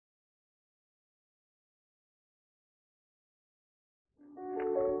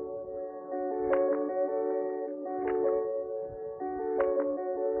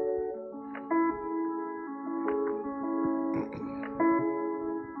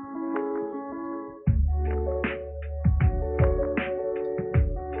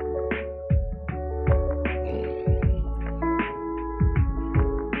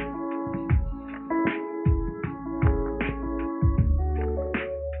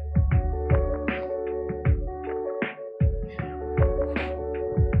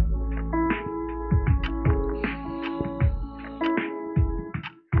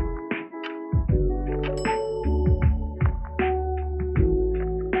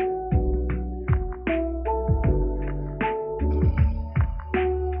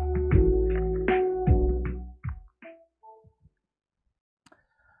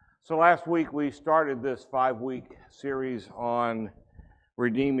So last week we started this 5-week series on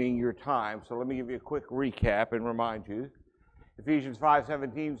redeeming your time. So let me give you a quick recap and remind you. Ephesians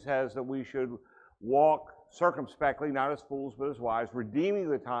 5:17 says that we should walk circumspectly, not as fools but as wise, redeeming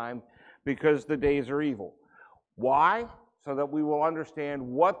the time because the days are evil. Why? So that we will understand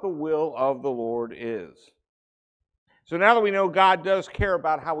what the will of the Lord is. So now that we know God does care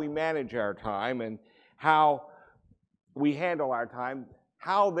about how we manage our time and how we handle our time,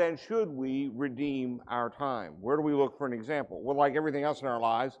 how then should we redeem our time? Where do we look for an example? Well, like everything else in our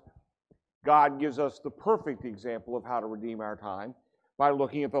lives, God gives us the perfect example of how to redeem our time by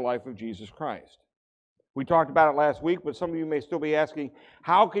looking at the life of Jesus Christ. We talked about it last week, but some of you may still be asking,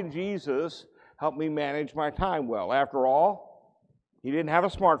 how can Jesus help me manage my time well? After all, he didn't have a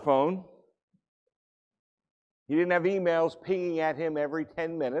smartphone. He didn't have emails pinging at him every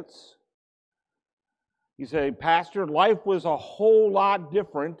 10 minutes. You say, Pastor, life was a whole lot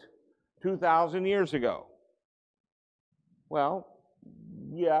different 2,000 years ago. Well,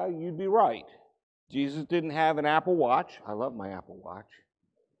 yeah, you'd be right. Jesus didn't have an Apple Watch. I love my Apple Watch.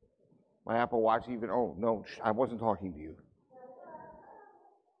 My Apple Watch even, oh, no, I wasn't talking to you.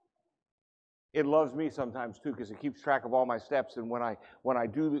 It loves me sometimes, too, because it keeps track of all my steps, and when I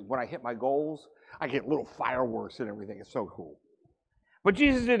hit my goals, I get little fireworks and everything. It's so cool. But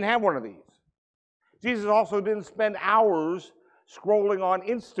Jesus didn't have one of these. Jesus also didn't spend hours scrolling on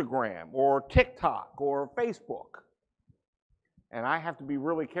Instagram or TikTok or Facebook. And I have to be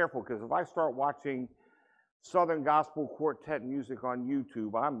really careful because if I start watching Southern Gospel Quartet music on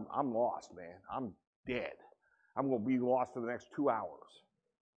YouTube, I'm lost, man. I'm dead. I'm going to be lost for the next 2 hours.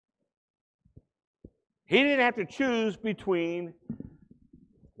 He didn't have to choose between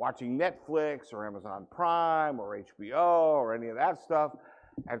watching Netflix or Amazon Prime or HBO or any of that stuff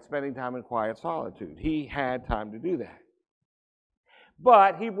and spending time in quiet solitude. He had time to do that.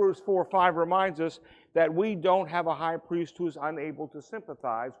 But Hebrews 4:5 reminds us that we don't have a high priest who is unable to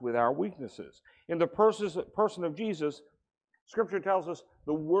sympathize with our weaknesses. In the person of Jesus, Scripture tells us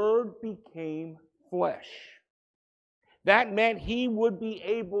the Word became flesh. That meant he would be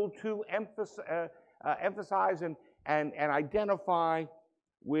able to emphasize and empathize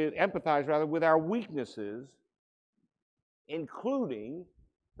with our weaknesses, including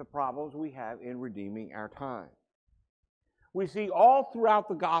the problems we have in redeeming our time. We see all throughout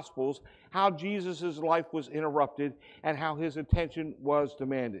the Gospels how Jesus' life was interrupted and how his attention was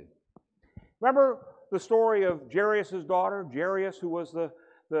demanded. Remember the story of Jairus' daughter, Jairus, who was the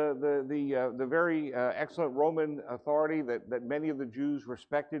very excellent Roman authority that many of the Jews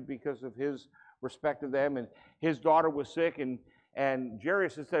respected because of his respect of them, and his daughter was sick, and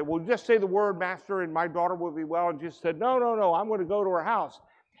Jairus had said, well, just say the word, Master, and my daughter will be well. And Jesus said, no, I'm going to go to her house.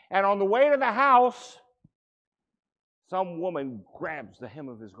 And on the way to the house, some woman grabs the hem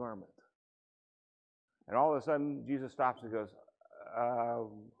of his garment. And all of a sudden, Jesus stops and goes,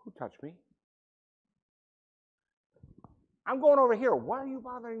 who touched me? I'm going over here. Why are you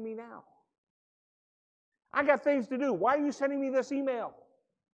bothering me now? I got things to do. Why are you sending me this email?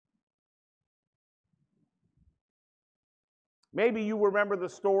 Maybe you remember the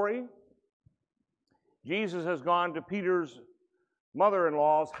story. Jesus has gone to Peter's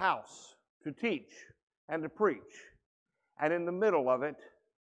mother-in-law's house to teach and to preach. And in the middle of it,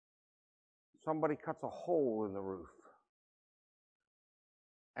 somebody cuts a hole in the roof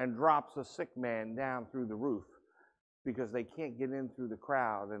and drops a sick man down through the roof because they can't get in through the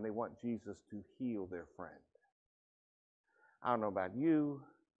crowd and they want Jesus to heal their friend. I don't know about you,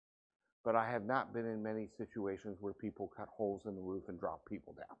 but I have not been in many situations where people cut holes in the roof and drop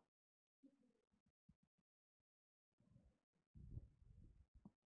people down.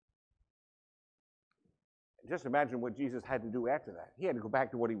 Just imagine what Jesus had to do after that. He had to go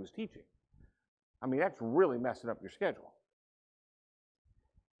back to what he was teaching. I mean, that's really messing up your schedule.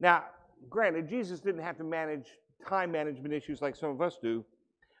 Now, granted, Jesus didn't have to manage time management issues like some of us do,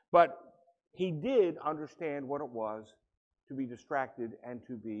 but he did understand what it was to be distracted and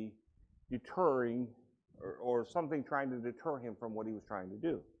to be deterring or something trying to deter him from what he was trying to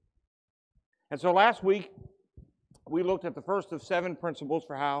do. And so last week, we looked at the first of 7 principles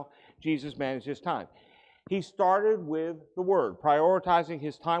for how Jesus managed his time. He started with the Word, prioritizing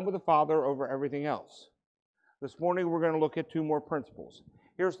his time with the Father over everything else. This morning, we're going to look at 2 more principles.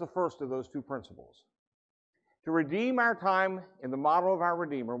 Here's the first of those 2 principles. To redeem our time in the model of our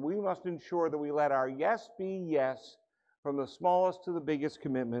Redeemer, we must ensure that we let our yes be yes from the smallest to the biggest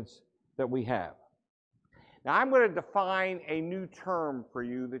commitments that we have. Now, I'm going to define a new term for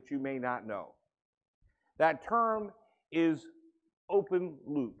you that you may not know. That term is open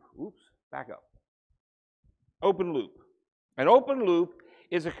loop. Oops, back up. Open loop. An open loop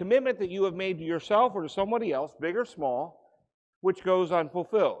is a commitment that you have made to yourself or to somebody else, big or small, which goes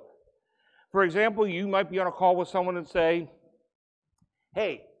unfulfilled. For example, you might be on a call with someone and say,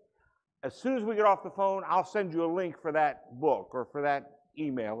 hey, as soon as we get off the phone, I'll send you a link for that book or for that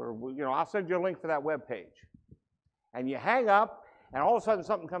email, or I'll send you a link for that web page. And you hang up, and all of a sudden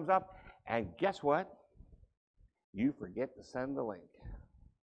something comes up, and guess what? You forget to send the link.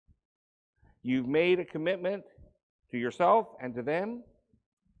 You've made a commitment to yourself and to them,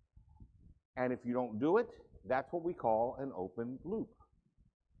 and if you don't do it, that's what we call an open loop.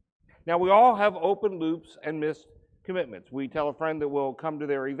 Now, we all have open loops and missed commitments. We tell a friend that we'll come to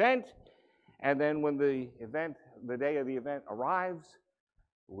their event, and then when the day of the event arrives,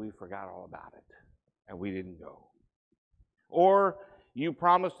 we forgot all about it, and we didn't go. Or you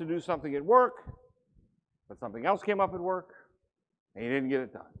promised to do something at work, but something else came up at work, and you didn't get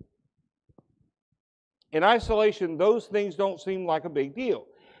it done. In isolation, those things don't seem like a big deal.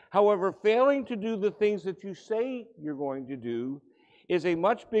 However, failing to do the things that you say you're going to do is a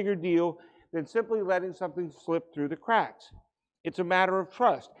much bigger deal than simply letting something slip through the cracks. It's a matter of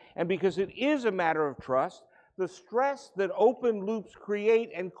trust. And because it is a matter of trust, the stress that open loops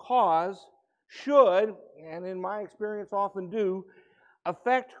create and cause should, and in my experience often do,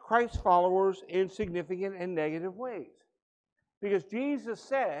 affect Christ's followers in significant and negative ways. Because Jesus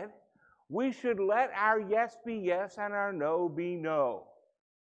said, we should let our yes be yes and our no be no.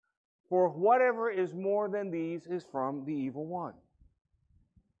 For whatever is more than these is from the evil one.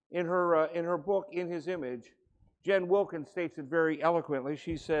 In her book, In His Image, Jen Wilkins states it very eloquently.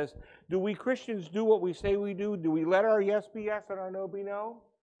 She says, do we Christians do what we say we do? Do we let our yes be yes and our no be no?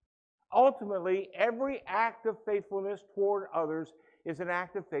 Ultimately, every act of faithfulness toward others is an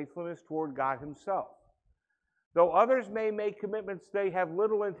act of faithfulness toward God Himself. Though others may make commitments they have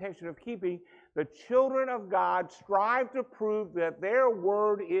little intention of keeping, the children of God strive to prove that their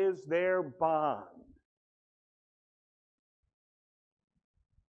word is their bond.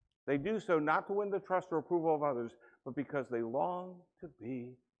 They do so not to win the trust or approval of others, but because they long to be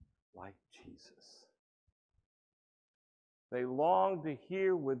like Jesus. They long to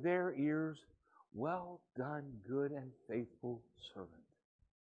hear with their ears, well done, good and faithful servant.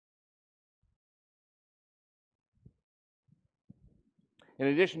 In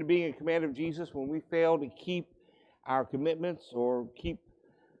addition to being a command of Jesus, when we fail to keep our commitments or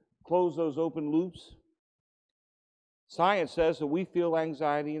close those open loops, science says that we feel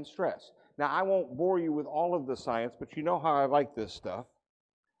anxiety and stress. Now, I won't bore you with all of the science, but you know how I like this stuff.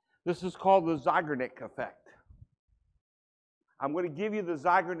 This is called the Zeigarnik effect. I'm going to give you the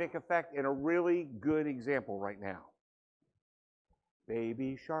Zeigarnik effect in a really good example right now.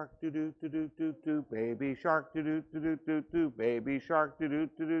 Baby shark do do do do do do, baby shark do do do do do do, baby shark do do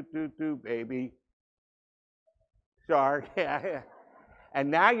do do do do, baby shark. Yeah.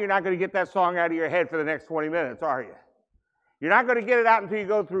 And now you're not going to get that song out of your head for the next 20 minutes, are you? You're not going to get it out until you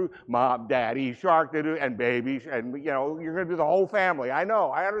go through Mom, Daddy, Shark, and Baby, and you're going to do the whole family. I know,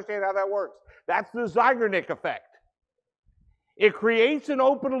 I understand how that works. That's the Zeigarnik effect. It creates an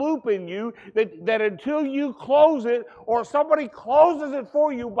open loop in you that until you close it, or somebody closes it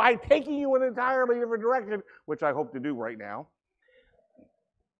for you by taking you in an entirely different direction, which I hope to do right now,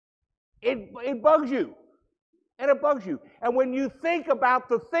 it bugs you. And it bugs you. And when you think about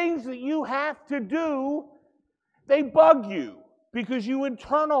the things that you have to do, they bug you because you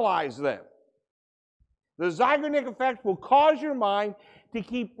internalize them. The Zeigarnik effect will cause your mind to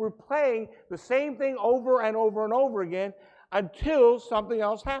keep replaying the same thing over and over and over again until something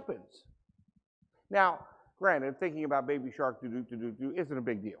else happens. Now, granted, thinking about Baby Shark do isn't a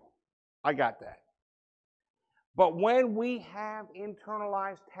big deal. I got that. But when we have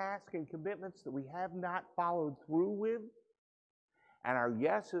internalized tasks and commitments that we have not followed through with, and our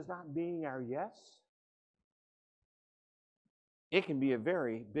yes is not being our yes, it can be a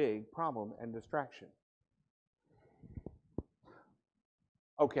very big problem and distraction.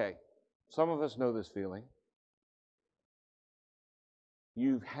 Okay, some of us know this feeling.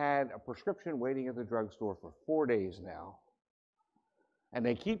 You've had a prescription waiting at the drugstore for 4 days now, and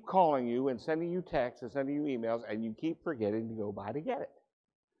they keep calling you and sending you texts and sending you emails, and you keep forgetting to go by to get it.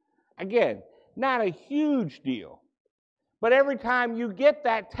 Again, not a huge deal, but every time you get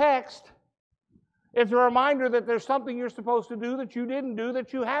that text, it's a reminder that there's something you're supposed to do that you didn't do,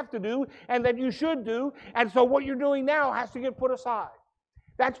 that you have to do, and that you should do, and so what you're doing now has to get put aside.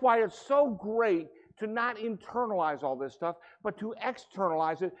 That's why it's so great to not internalize all this stuff, but to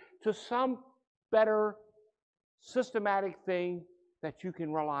externalize it to some better systematic thing that you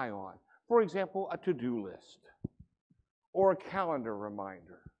can rely on. For example, a to-do list, or a calendar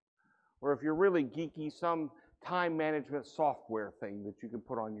reminder, or if you're really geeky, some time management software thing that you can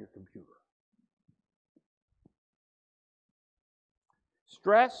put on your computer.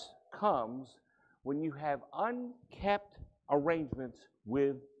 Stress comes when you have unkept arrangements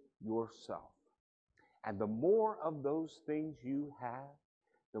with yourself. And the more of those things you have,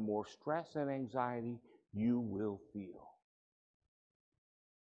 the more stress and anxiety you will feel.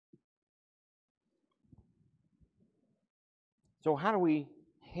 So how do we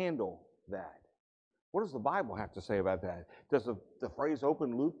handle that? What does the Bible have to say about that? Does the phrase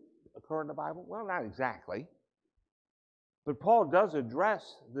open loop occur in the Bible? Well, not exactly. But Paul does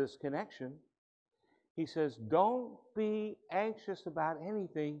address this connection. He says, don't be anxious about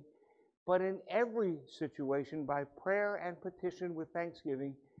anything, but in every situation, by prayer and petition with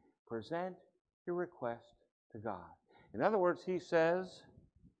thanksgiving, present your request to God. In other words, he says,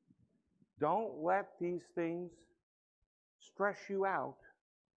 don't let these things stress you out.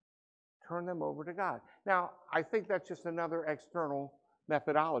 Turn them over to God. Now, I think that's just another external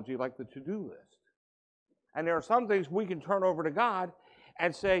methodology like the to-do list. And there are some things we can turn over to God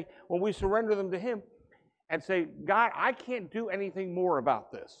and say, when we surrender them to Him, and say, God, I can't do anything more about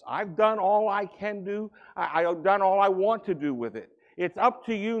this. I've done all I can do. I've done all I want to do with it. It's up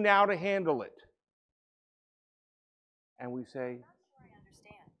to you now to handle it. And we say, I'm not sure I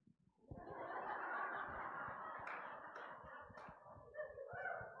understand.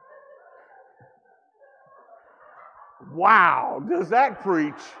 wow, does that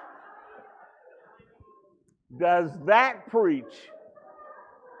preach? Does that preach?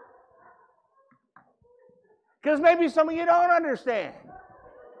 Because maybe some of you don't understand.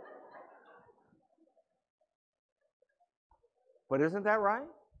 But isn't that right?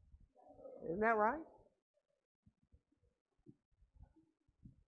 Isn't that right?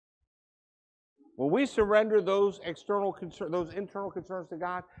 When we surrender those internal concerns to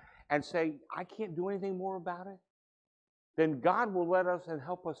God and say, I can't do anything more about it, then God will let us and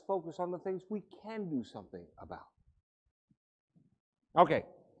help us focus on the things we can do something about. Okay.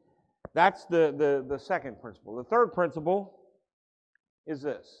 That's the second principle. The third principle is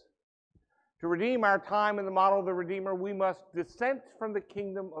this. To redeem our time in the model of the Redeemer, we must dissent from the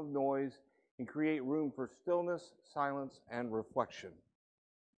kingdom of noise and create room for stillness, silence, and reflection.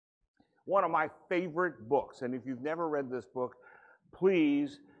 One of my favorite books, and if you've never read this book,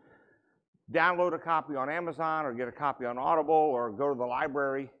 please download a copy on Amazon or get a copy on Audible or go to the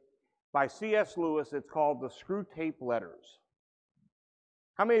library. By C.S. Lewis, it's called The Screwtape Letters.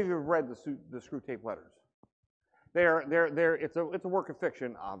 How many of you have read the Screwtape Letters? It's a work of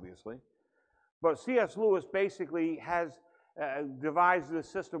fiction, obviously. But C.S. Lewis basically has devised this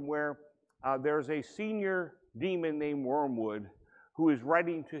system where there's a senior demon named Wormwood who is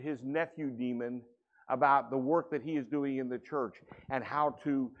writing to his nephew demon about the work that he is doing in the church and how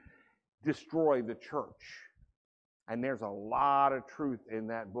to destroy the church. And there's a lot of truth in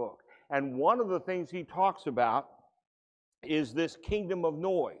that book. And one of the things he talks about is this kingdom of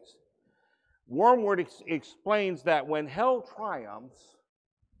noise. Wormwood explains that when hell triumphs,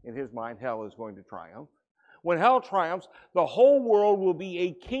 in his mind, hell is going to triumph. When hell triumphs, the whole world will be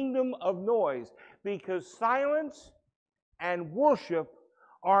a kingdom of noise because silence and worship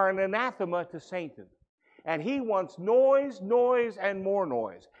are an anathema to Satan. And he wants noise, noise, and more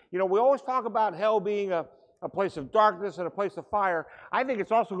noise. You know, we always talk about hell being a place of darkness and a place of fire. I think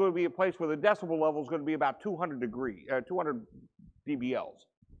it's also going to be a place where the decibel level is going to be about 200 dBLs.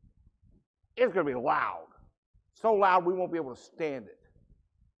 It's going to be loud. So loud we won't be able to stand it.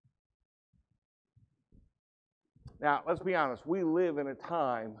 Now, let's be honest. We live in a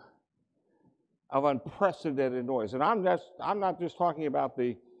time of unprecedented noise. And I'm not just talking about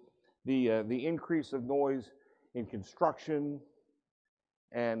the increase of noise in construction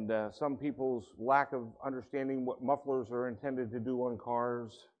and some people's lack of understanding what mufflers are intended to do on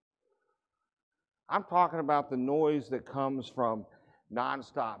cars. I'm talking about the noise that comes from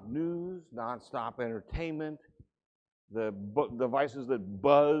nonstop news, nonstop entertainment, the devices that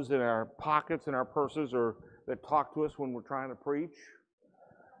buzz in our pockets and our purses or that talk to us when we're trying to preach.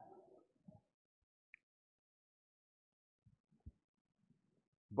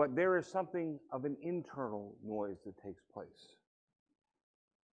 But there is something of an internal noise that takes place.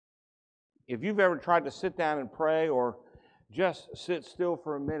 If you've ever tried to sit down and pray or just sit still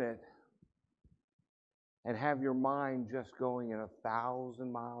for a minute and have your mind just going at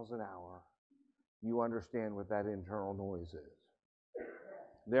 1,000 miles an hour, you understand what that internal noise is.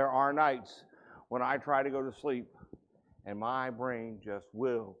 There are nights when I try to go to sleep and my brain just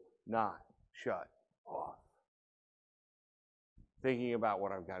will not shut off. Thinking about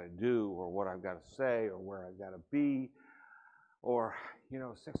what I've got to do or what I've got to say or where I've got to be Or,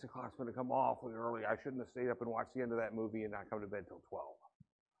 6 o'clock's going to come awfully early. I shouldn't have stayed up and watched the end of that movie and not come to bed till 12.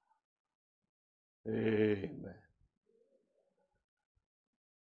 Amen.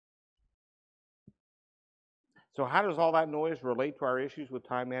 So how does all that noise relate to our issues with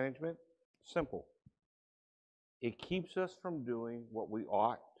time management? Simple. It keeps us from doing what we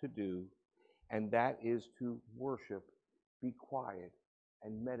ought to do, and that is to worship, be quiet,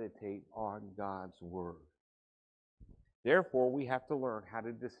 and meditate on God's Word. Therefore, we have to learn how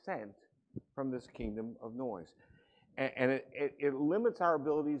to dissent from this kingdom of noise. And it limits our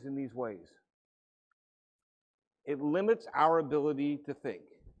abilities in these ways. It limits our ability to think.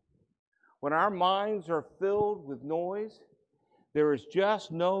 When our minds are filled with noise, there is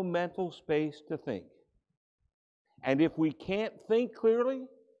just no mental space to think. And if we can't think clearly,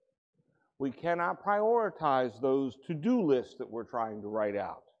 we cannot prioritize those to-do lists that we're trying to write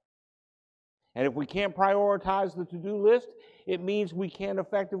out. And if we can't prioritize the to-do list, it means we can't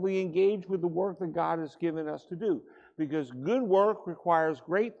effectively engage with the work that God has given us to do. Because good work requires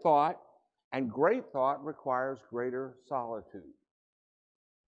great thought, and great thought requires greater solitude.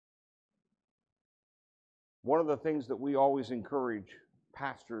 One of the things that we always encourage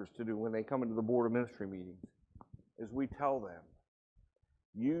pastors to do when they come into the Board of Ministry meetings is we tell them,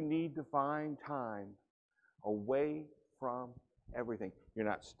 you need to find time away from everything. You're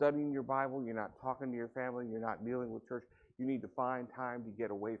not studying your Bible, you're not talking to your family, you're not dealing with church. You need to find time to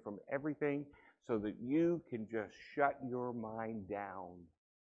get away from everything so that you can just shut your mind down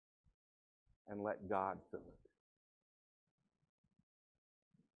and let God fill it.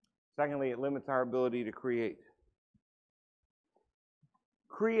 Secondly, it limits our ability to create.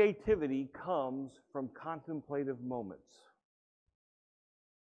 Creativity comes from contemplative moments.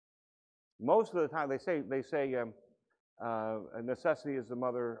 Most of the time, they say necessity is the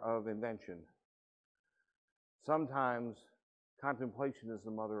mother of invention. Sometimes contemplation is the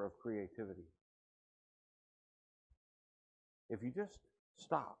mother of creativity. If you just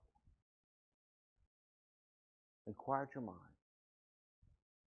stop and quiet your mind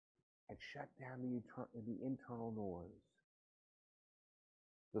and shut down the internal noise,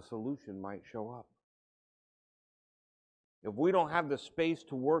 the solution might show up. If we don't have the space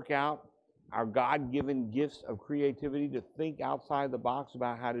to work out our God-given gifts of creativity, to think outside the box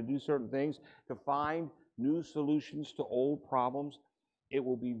about how to do certain things, to find new solutions to old problems, it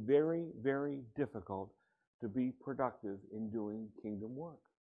will be very, very difficult to be productive in doing kingdom work.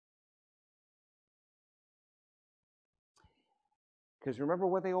 Because remember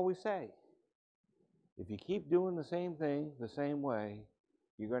what they always say. If you keep doing the same thing the same way,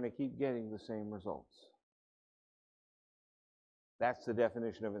 you're going to keep getting the same results. That's the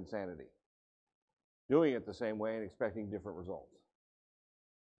definition of insanity. Doing it the same way and expecting different results.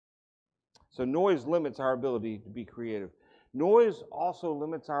 So noise limits our ability to be creative. Noise also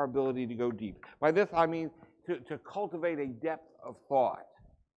limits our ability to go deep. By this I mean to cultivate a depth of thought.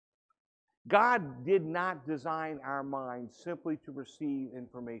 God did not design our minds simply to receive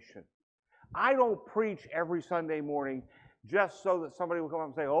information. I don't preach every Sunday morning just so that somebody will come up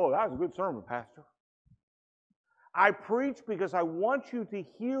and say, oh, that was a good sermon, Pastor. I preach because I want you to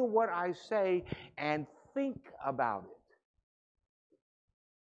hear what I say and think about it.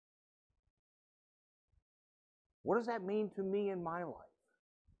 What does that mean to me in my life?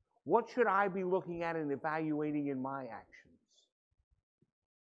 What should I be looking at and evaluating in my actions?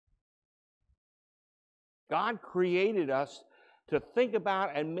 God created us to think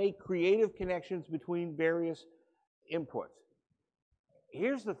about and make creative connections between various inputs.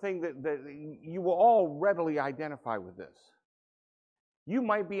 Here's the thing that you will all readily identify with this. You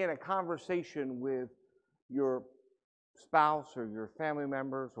might be in a conversation with your spouse or your family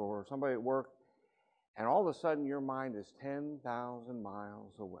members or somebody at work, and all of a sudden your mind is 10,000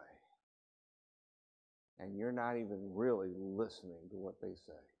 miles away. And you're not even really listening to what they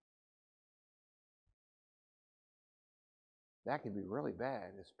say. That can be really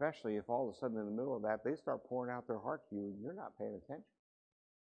bad, especially if all of a sudden in the middle of that they start pouring out their heart to you and you're not paying attention.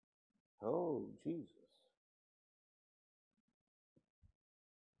 Oh, Jesus.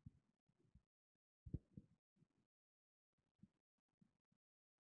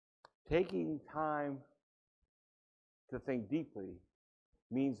 Taking time to think deeply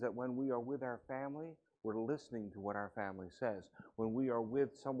means that when we are with our family, we're listening to what our family says. When we are with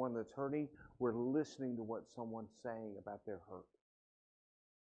someone that's hurting, we're listening to what someone's saying about their hurt.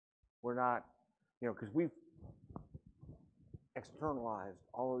 We're not, because we've externalized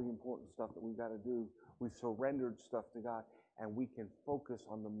all of the important stuff that we've got to do. We've surrendered stuff to God, and we can focus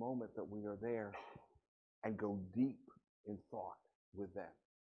on the moment that we are there and go deep in thought with them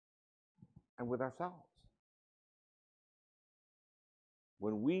and with ourselves.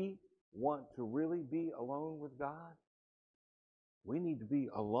 when we want to really be alone with God, we need to be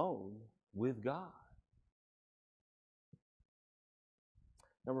alone with God.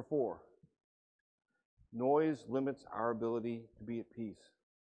 Number 4, noise limits our ability to be at peace.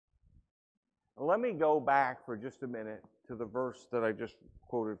 Now, let me go back for just a minute to the verse that I just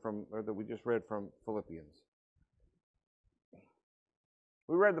quoted from, or that we just read from Philippians.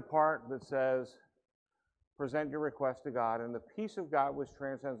 We read the part that says, present your request to God, and the peace of God, which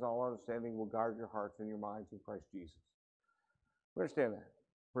transcends all understanding, will guard your hearts and your minds in Christ Jesus. We understand that.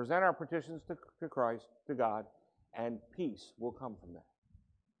 Present our petitions to Christ, to God, and peace will come from that.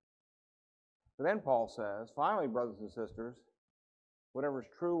 But then Paul says, finally, brothers and sisters, whatever is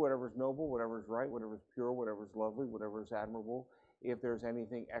true, whatever is noble, whatever is right, whatever is pure, whatever is lovely, whatever is admirable, if there's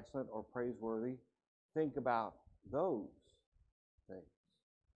anything excellent or praiseworthy, think about those things.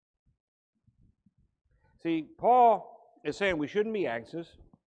 See, Paul is saying we shouldn't be anxious,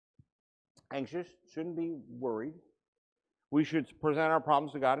 shouldn't be worried. We should present our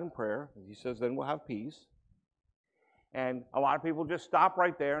problems to God in prayer. He says then we'll have peace. And a lot of people just stop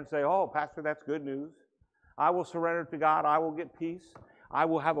right there and say, oh, Pastor, that's good news. I will surrender to God. I will get peace. I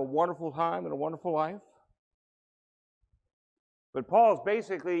will have a wonderful time and a wonderful life. But Paul's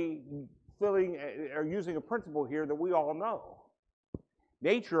basically using a principle here that we all know.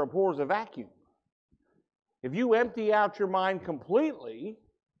 Nature abhors a vacuum. If you empty out your mind completely,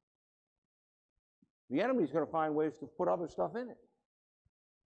 the enemy's going to find ways to put other stuff in it.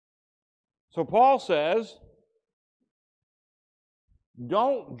 So Paul says,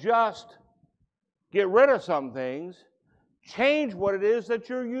 don't just get rid of some things, change what it is that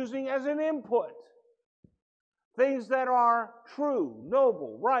you're using as an input. Things that are true,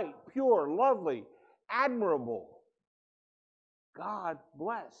 noble, right, pure, lovely, admirable, God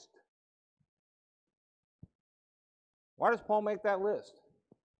blessed. Why does Paul make that list?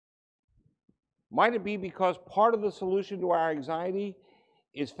 Might it be because part of the solution to our anxiety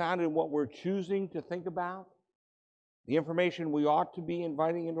is found in what we're choosing to think about? The information we ought to be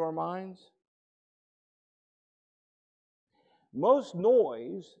inviting into our minds? Most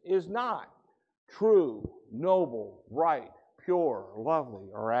noise is not true, noble, right, pure, lovely,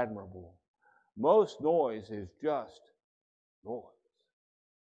 or admirable. Most noise is just noise.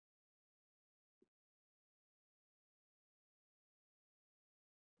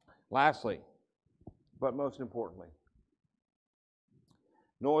 Lastly, but most importantly,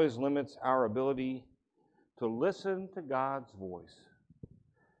 noise limits our ability to listen to God's voice.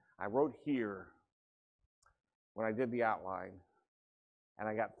 I wrote here when I did the outline, and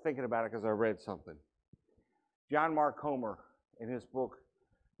I got thinking about it because I read something. John Mark Comer, in his book,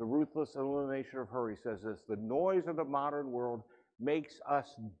 The Ruthless Elimination of Hurry, says this: the noise of the modern world makes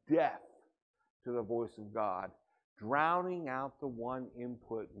us deaf to the voice of God, drowning out the one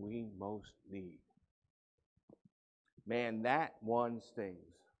input we most need. Man, that one stings.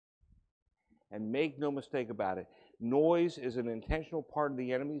 And make no mistake about it, noise is an intentional part of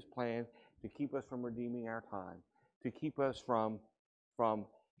the enemy's plan to keep us from redeeming our time, to keep us from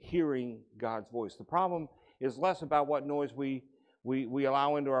hearing God's voice. The problem is less about what noise we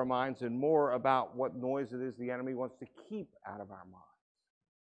allow into our minds and more about what noise it is the enemy wants to keep out of our minds.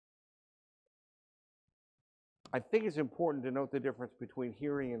 I think it's important to note the difference between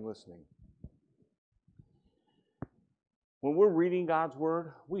hearing and listening. When we're reading God's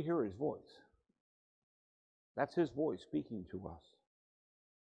Word, we hear His voice. That's His voice speaking to us.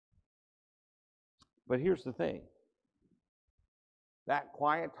 But here's the thing. That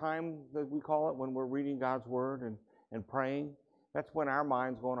quiet time that we call it when we're reading God's Word and praying, that's when our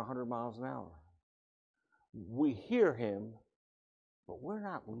mind's going 100 miles an hour. We hear Him, but we're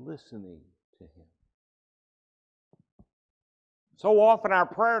not listening to Him. So often our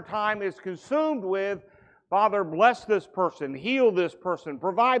prayer time is consumed with, Father, bless this person, heal this person,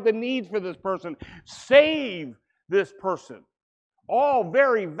 provide the needs for this person, save this person. All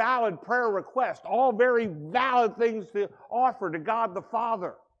very valid prayer requests, all very valid things to offer to God the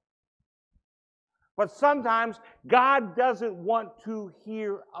Father. But sometimes God doesn't want to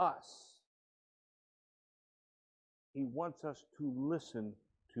hear us. He wants us to listen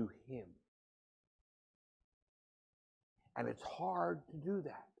to Him. And it's hard to do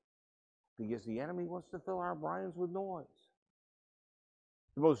that because the enemy wants to fill our brains with noise.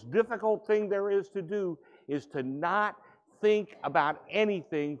 The most difficult thing there is to do is to not think about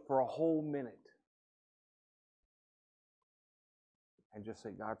anything for a whole minute. And just say,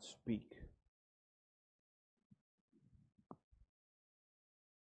 God, speak.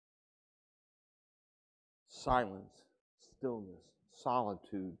 Silence, stillness,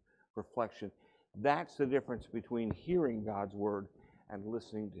 solitude, reflection. That's the difference between hearing God's Word and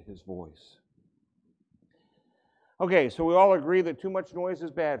listening to his voice. Okay, so we all agree that too much noise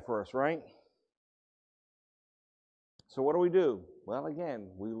is bad for us, right? So what do? Well, again,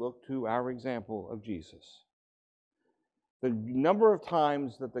 we look to our example of Jesus. The number of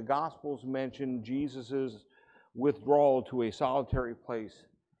times that the Gospels mention Jesus' withdrawal to a solitary place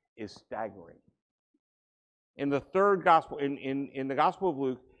is staggering. In the third Gospel, in the Gospel of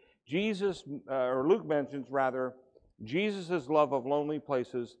Luke, Luke mentions rather, Jesus' love of lonely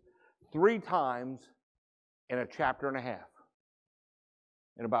places 3 times in a chapter and a half,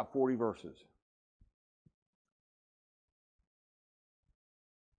 in about 40 verses.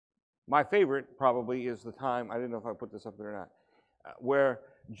 My favorite probably is the time, I didn't know if I put this up there or not, where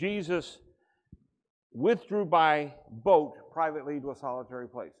Jesus withdrew by boat privately to a solitary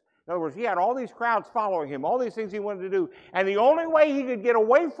place. In other words, he had all these crowds following him, all these things he wanted to do, and the only way he could get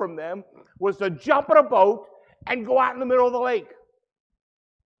away from them was to jump in a boat and go out in the middle of the lake.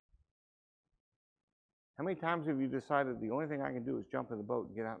 How many times have you decided the only thing I can do is jump in the boat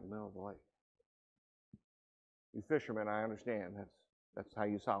and get out in the middle of the lake? You fishermen, I understand. That's how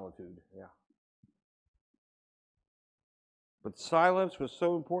you solitude, yeah. But silence was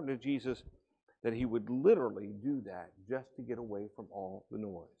so important to Jesus that he would literally do that just to get away from all the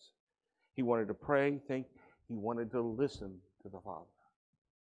noise. He wanted to pray, think, he wanted to listen to the Father.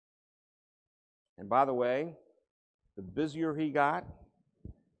 And by the way, the busier he got,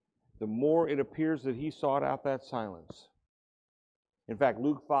 the more it appears that he sought out that silence. In fact,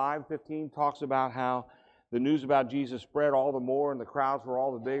 Luke 5:15 talks about how the news about Jesus spread all the more and the crowds were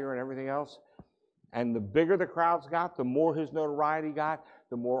all the bigger and everything else. And the bigger the crowds got, the more his notoriety got,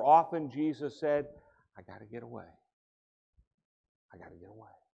 the more often Jesus said, I got to get away. I got to get away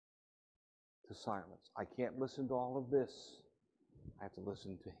to silence. I can't listen to all of this. I have to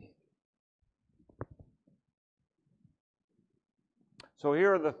listen to him. So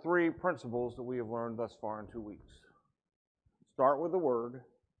here are the 3 principles that we have learned thus far in 2 weeks. Start with the Word.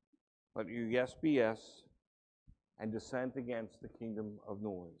 Let your yes be yes. And dissent against the kingdom of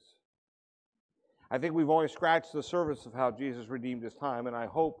noise. I think we've only scratched the surface of how Jesus redeemed his time, and I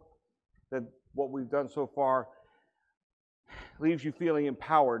hope that what we've done so far leaves you feeling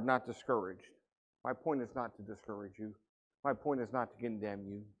empowered, not discouraged. My point is not to discourage you. My point is not to condemn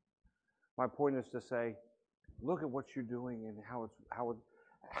you. My point is to say, look at what you're doing and how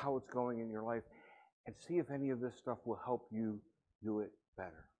it's going in your life, and see if any of this stuff will help you do it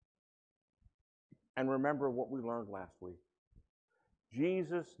better. And remember what we learned last week.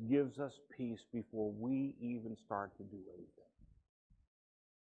 Jesus gives us peace before we even start to do anything.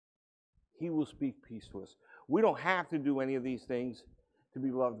 He will speak peace to us. We don't have to do any of these things to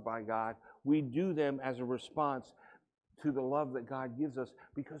be loved by God. We do them as a response to the love that God gives us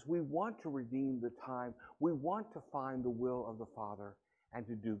because we want to redeem the time. We want to find the will of the Father and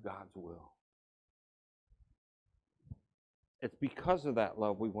to do God's will. It's because of that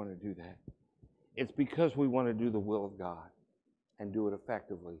love we want to do that. It's because we want to do the will of God and do it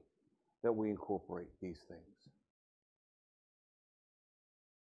effectively that we incorporate these things.